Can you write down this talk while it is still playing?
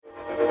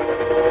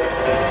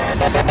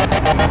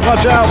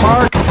Watch out,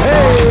 Mark.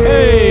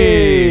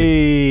 Hey!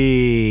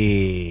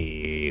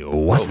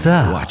 What's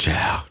up? Watch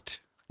out.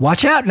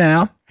 Watch out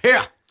now.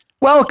 Yeah.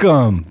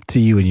 Welcome to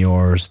you and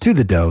yours, to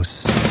The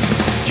Dose.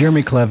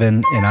 Jeremy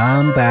Clevin, and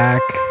I'm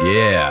back.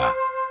 Yeah.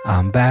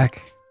 I'm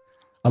back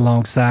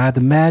alongside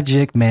the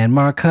magic man,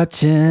 Mark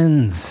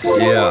Hutchins.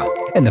 Yeah.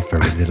 And the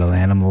furry little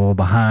animal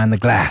behind the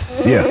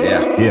glass.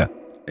 Yeah.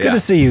 Good to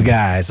see you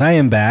guys. I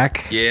am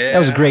back. Yeah. That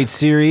was a great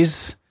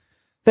series.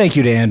 Thank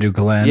you to Andrew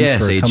Glenn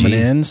Yes, for AG. coming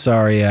in.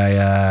 Sorry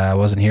I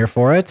wasn't here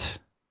for it.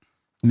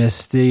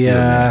 Missed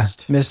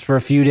for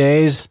a few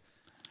days.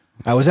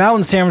 I was out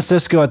in San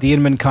Francisco at the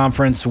Inman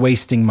Conference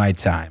wasting my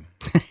time.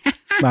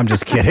 I'm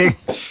just kidding.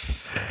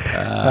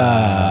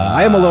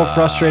 I am a little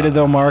frustrated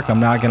though, Mark. I'm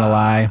not going to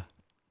lie.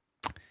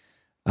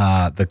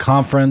 The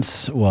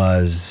conference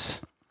was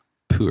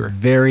Poor.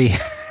 very,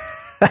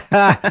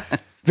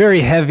 very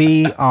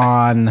heavy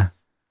on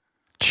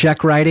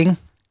check writing.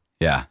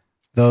 Yeah.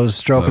 Those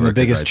stroking Whoever the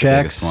biggest could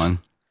write checks. The biggest one.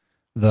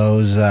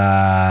 Those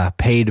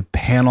paid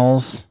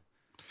panels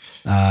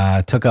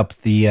took up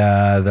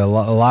a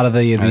lot of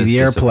the That is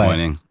airplay.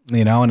 disappointing.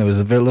 You know, and it was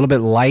a little bit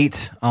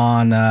light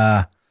on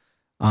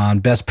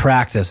best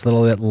practice, a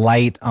little bit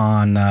light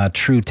on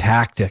true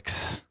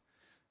tactics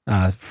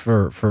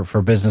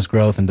for business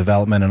growth and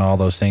development and all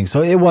those things.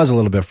 So it was a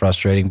little bit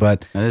frustrating,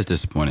 but That is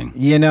disappointing.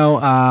 you know,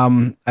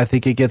 I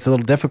think it gets a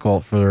little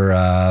difficult for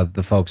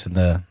the folks in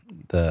the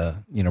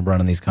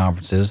running these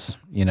conferences,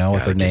 you know,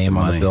 with Gotta their get name the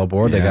on the money.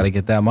 billboard. They Yeah. got to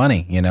get that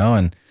money, you know,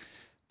 and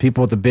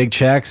people with the big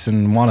checks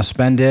and want to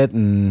spend it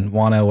and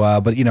want to,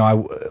 but you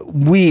know,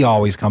 we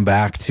always come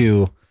back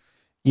to,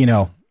 you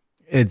know,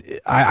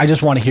 I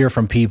just want to hear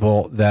from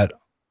people that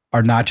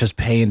are not just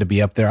paying to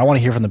be up there. I want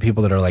to hear from the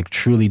people that are like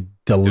truly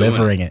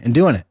delivering it and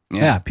doing it.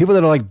 Yeah. People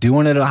that are like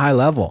doing it at a high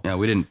level. Yeah,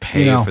 we didn't pay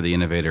You know. for the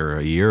Innovator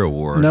a Year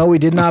award. No, we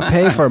did not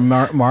pay for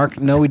Mark.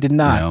 No, we did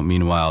not. You know,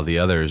 meanwhile, the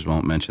others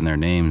won't mention their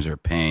names or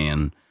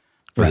paying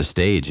for the Right.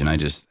 stage. And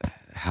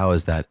how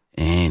is that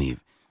any?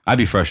 I'd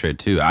be frustrated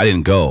too. I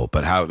didn't go,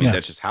 but Yeah.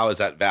 that's just how is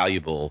that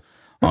valuable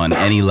on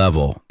any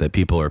level that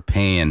people are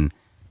paying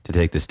to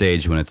take the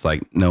stage when it's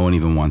like no one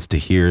even wants to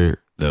hear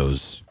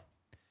those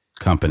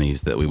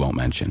companies that we won't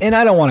mention. And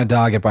I don't want to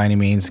dog it by any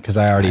means because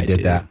I already did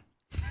do. that.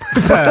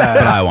 But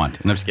I want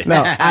to. No, I'm just kidding.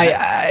 No,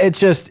 it's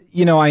just,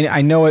 you know,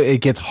 I know it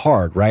gets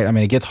hard, right? I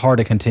mean, it gets hard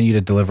to continue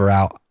to deliver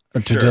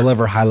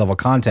deliver high level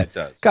content. It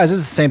does. Guys, this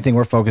is the same thing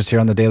we're focused here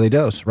on the Daily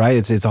Dose, right?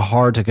 It's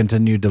hard to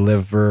continue to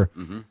deliver,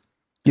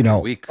 you know,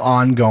 week.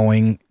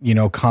 ongoing, you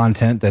know,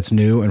 content that's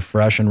new and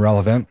fresh and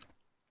relevant.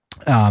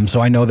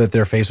 So I know that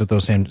they're faced with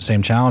those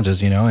same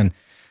challenges, you know, and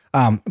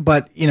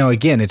but you know,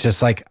 again, it's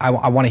just like I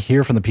want to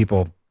hear from the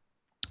people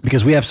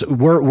because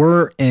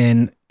we're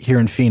in here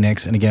in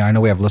Phoenix, and again, I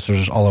know we have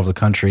listeners all over the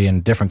country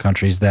and different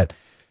countries that,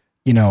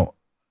 you know,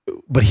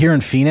 but here in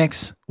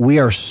Phoenix, we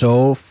are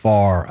so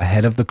far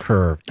ahead of the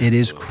curve. It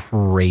is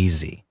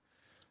crazy.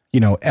 You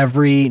know,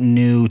 every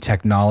new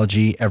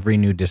technology, every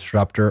new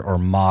disruptor or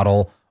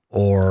model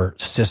or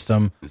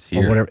system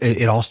or whatever,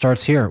 it all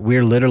starts here.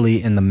 We're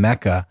literally in the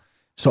Mecca.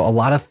 So a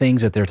lot of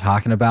things that they're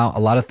talking about, a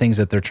lot of things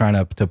that they're trying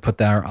to put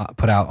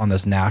out on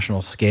this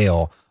national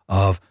scale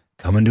of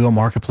coming to a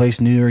marketplace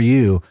near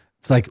you.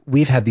 It's like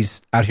we've had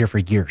these out here for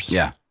years.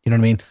 Yeah. You know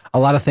what I mean? A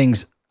lot of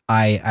things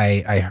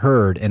I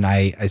heard and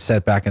I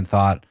sat back and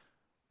thought,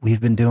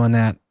 we've been doing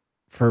that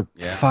for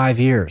 5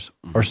 years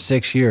or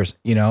 6 years,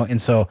 you know?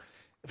 And so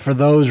for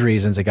those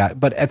reasons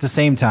but at the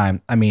same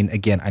time, I mean,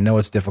 again, I know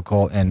it's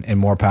difficult and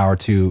more power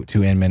to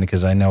Inman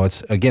because I know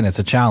it's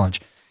a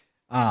challenge.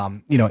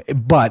 You know,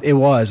 but it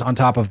was on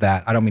top of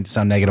that. I don't mean to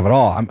sound negative at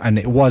all. And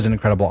it was an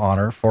incredible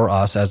honor for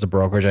us as the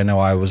brokerage. I know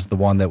I was the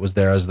one that was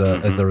there as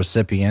the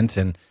recipient,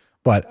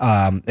 but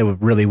it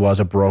really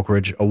was a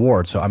brokerage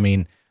award. So I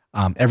mean,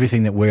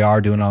 everything that we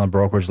are doing on the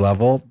brokerage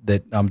level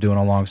that I'm doing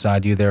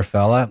alongside you there,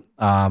 fella,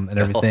 and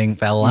everything,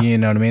 fella. you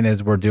know what I mean,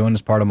 is we're doing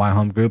as part of my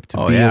home group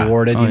to be yeah.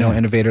 awarded, Oh, you know, yeah.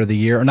 Innovator of the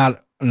Year, or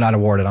not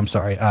awarded. I'm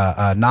sorry,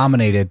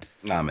 nominated,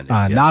 Nominated,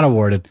 yes. not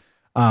awarded.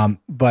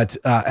 But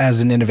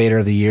as an Innovator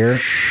of the Year,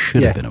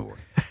 Should have been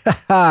awarded.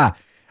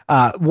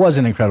 was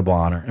an incredible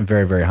honor and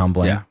very, very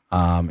humbling. Yeah.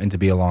 And to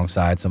be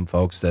alongside some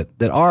folks that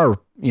are,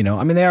 you know,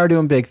 I mean, they are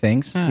doing big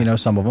things, you know,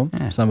 some of them.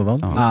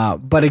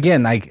 But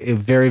again, like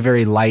very,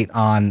 very light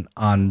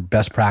on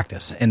best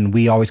practice. And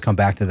we always come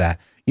back to that.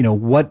 You know,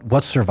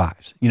 what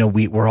survives? You know,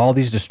 we're all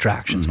these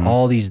distractions,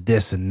 all these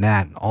this and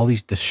that, and all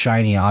these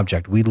shiny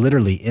object. We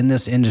literally in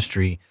this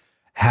industry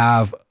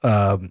have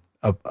a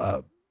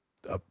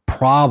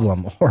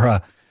problem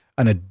or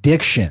an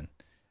addiction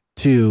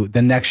to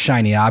the next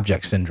shiny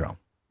object syndrome.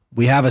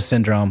 We have a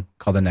syndrome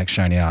called the next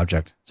shiny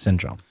object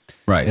syndrome.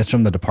 Right. It's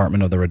from the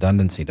Department of the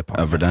Redundancy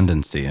Department. Of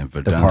redundancy and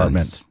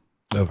Departments.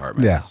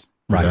 Departments. Yeah.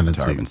 Right.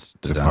 Departments.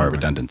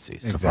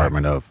 Redundancies.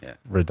 Department of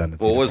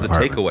Redundancy. What was the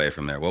Department. takeaway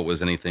from there? What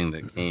was anything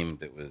that came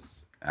that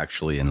was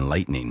actually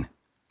enlightening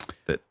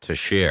to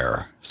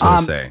share, so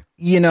to say?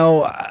 You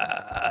know,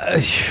 I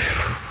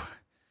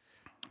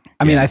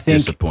mean, I think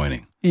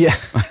disappointing. Yeah.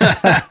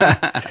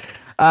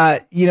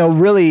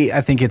 Really,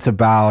 I think it's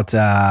about,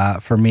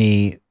 for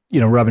me,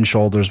 rubbing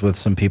shoulders with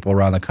some people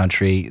around the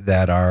country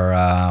that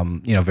are,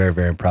 very,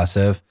 very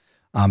impressive,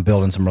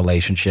 building some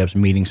relationships,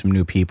 meeting some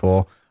new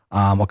people.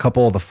 A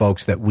couple of the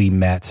folks that we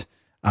met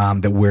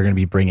that we're going to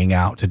be bringing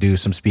out to do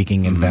some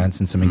speaking events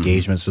and some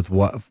engagements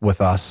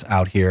with us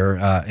out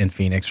here in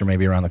Phoenix or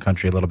maybe around the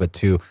country a little bit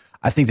too.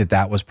 I think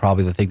that was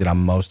probably the thing that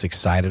I'm most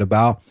excited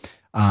about.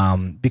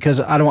 Because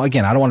I don't want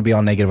to be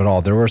all negative at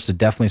all. There were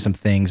definitely some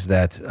things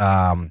that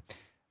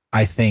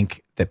I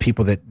think that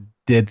people that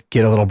did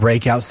get a little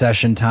breakout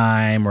session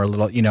time or a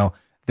little,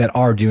 that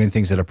are doing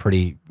things that are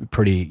pretty,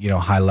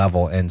 high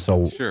level. And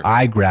so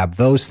I grab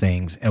those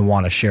things and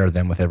want to share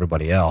them with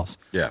everybody else.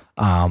 Yeah.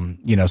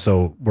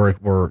 So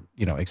we're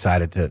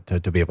excited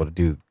to be able to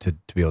do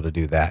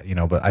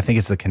that, but I think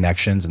it's the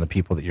connections and the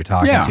people that you're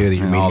talking to, that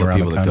you're meeting around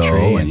the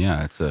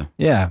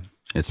country.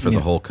 It's for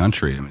the whole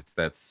country. I mean,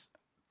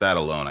 that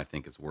alone, I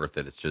think is worth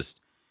it. It's just,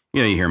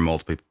 you hear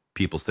multiple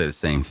people say the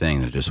same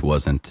thing. That it just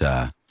wasn't,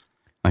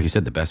 like you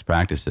said, the best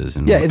practices.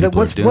 And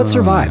what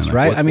survives,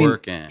 right? What's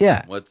working?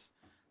 Yeah.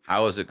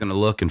 How is it going to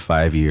look in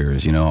 5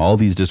 years? All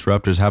these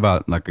disruptors. How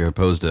about, like,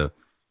 opposed to,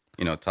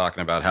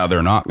 talking about how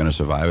they're not going to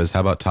survive, is how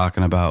about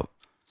talking about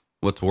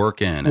what's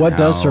working? And what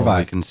does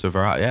survive? Can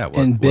survive? Yeah.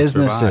 In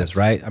businesses,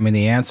 right? I mean,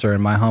 the answer,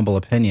 in my humble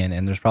opinion,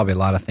 and there's probably a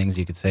lot of things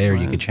you could say, or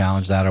you could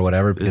challenge that or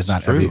whatever, because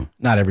not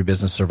every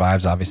business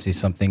survives. Obviously,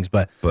 some things,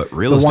 but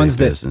real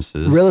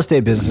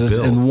estate businesses,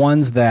 and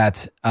ones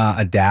that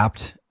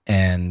adapt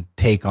and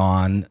take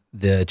on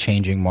the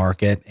changing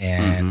market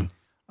and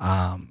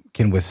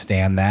can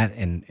withstand that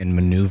and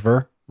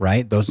maneuver.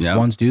 Right, those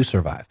ones do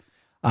survive.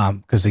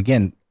 Because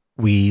again,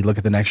 we look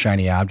at the next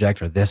shiny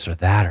object, or this or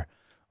that, or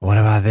what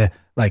about this?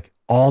 Like,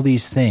 all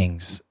these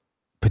things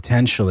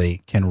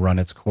potentially can run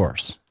its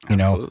course.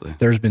 Absolutely.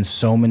 There's been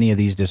so many of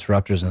these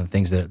disruptors and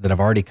things that have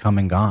already come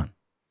and gone,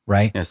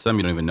 right? Yeah, some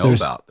you don't even know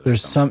about.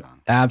 There's some,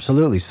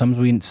 absolutely, some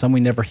we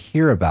never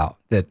hear about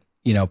that,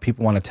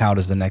 people want to tout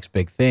as the next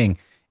big thing,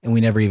 and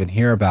we never even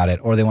hear about it,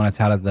 or they want to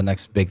tout as the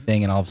next big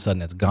thing, and all of a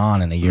sudden it's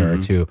gone in a year or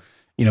two.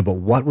 But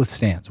what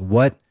withstands?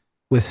 What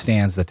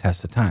withstands the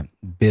test of time?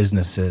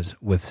 Businesses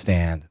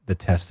withstand the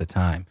test of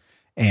time.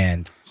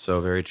 And so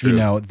very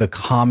true. The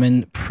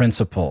common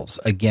principles,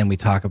 again, we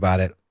talk about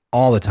it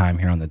all the time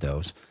here on the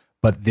Dose,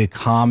 but the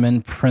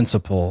common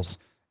principles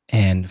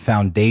and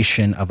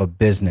foundation of a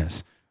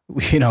business,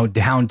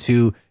 down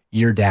to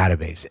your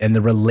database and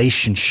the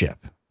relationship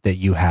that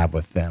you have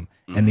with them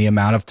and the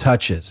amount of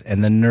touches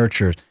and the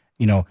nurtures,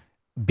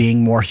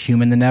 being more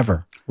human than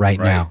ever right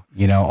now.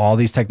 All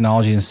these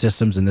technologies and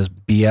systems and this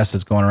BS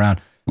that's going around.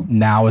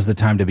 Now is the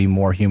time to be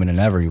more human than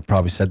ever. You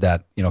probably said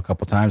that, a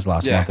couple times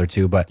last month or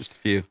two, but just a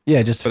few.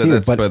 Yeah, just a few.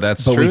 But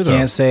that's true. We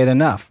can't say it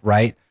enough,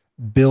 right?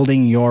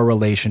 Building your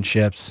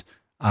relationships,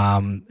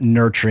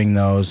 nurturing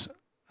those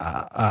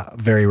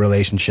very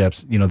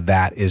relationships.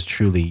 That is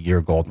truly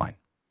your gold mine.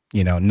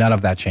 None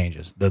of that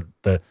changes.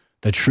 The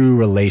true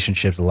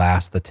relationships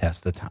last the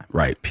test of time.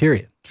 Right.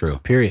 Period. True.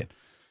 Period.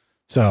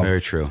 So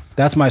very true.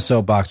 That's my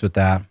soapbox with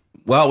that.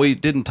 Well, we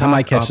didn't talk about. I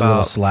might catch a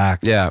little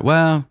slack. Yeah.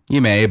 Well,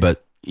 you may,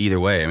 but.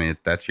 Either way, I mean,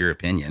 that's your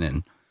opinion,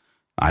 and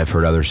I've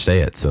heard others say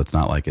it, so it's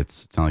not like you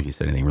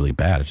said anything really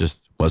bad. It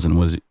just wasn't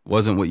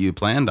what you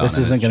planned on. This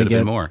isn't going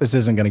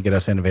to get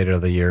us Innovator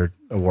of the Year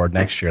award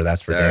next year.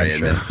 That's for damn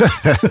sure.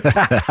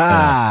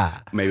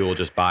 Maybe we'll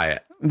just buy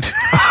it.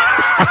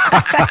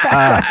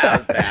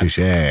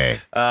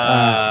 Touché.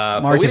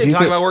 Mark, we didn't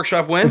talk about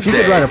Workshop Wednesday. If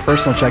you could write a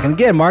personal check, and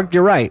again, Mark,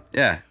 you're right.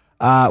 Yeah.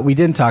 We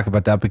didn't talk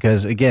about that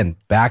because, again,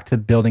 back to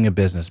building a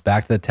business,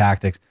 back to the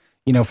tactics.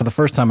 For the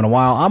first time in a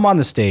while, I'm on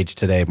the stage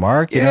today,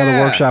 Mark. The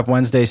Workshop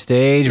Wednesday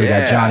stage. We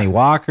got Johnny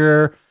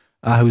Walker,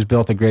 who's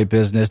built a great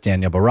business.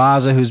 Daniel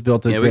Barraza, who's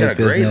built a great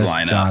business.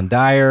 John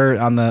Dyer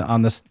on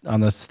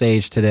the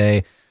stage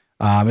today.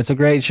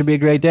 It should be a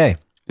great day.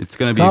 It's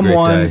going to be a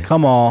great day.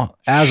 Come all.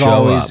 As Show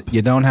always, up.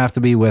 You don't have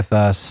to be with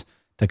us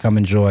to come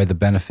enjoy the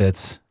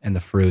benefits and the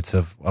fruits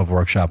of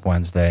Workshop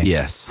Wednesday.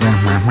 Yes.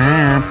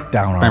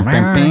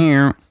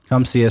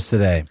 Come see us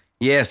today.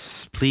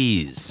 Yes,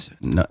 please.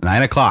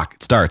 9:00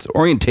 it starts.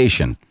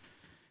 Orientation.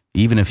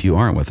 Even if you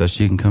aren't with us,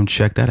 you can come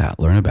check that out.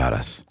 Learn about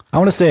us. I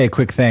want to say a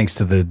quick thanks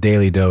to the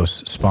Daily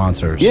Dose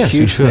sponsors. Yes,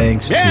 huge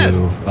thanks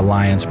to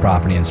Alliance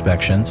Property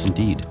Inspections.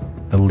 Indeed.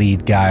 The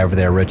lead guy over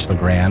there, Rich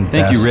LeGrand.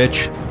 Thank you,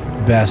 Rich.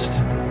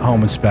 Best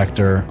home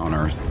inspector on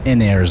Earth.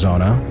 In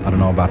Arizona. I don't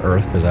know about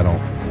Earth because I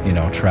don't,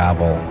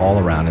 travel all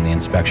around in the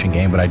inspection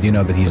game, but I do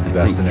know that he's the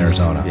best in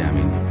Arizona. Yeah,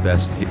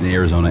 best in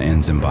Arizona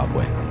and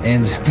Zimbabwe.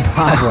 In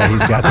Zimbabwe,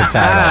 he's got the title.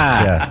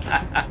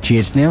 Yeah.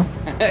 Chichneil?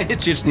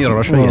 Chichneil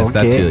Russia, yes,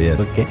 that too, yes.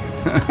 Okay.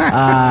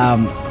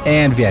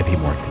 And VIP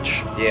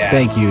Mortgage. Yeah.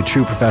 Thank you.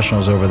 True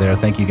professionals over there.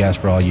 Thank you guys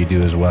for all you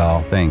do as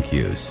well. Thank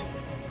yous.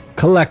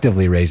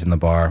 Collectively raising the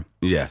bar.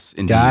 Yes,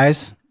 indeed.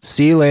 Guys,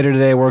 see you later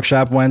today,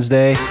 Workshop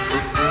Wednesday.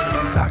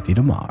 Talk to you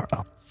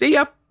tomorrow. See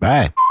ya.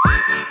 Bye.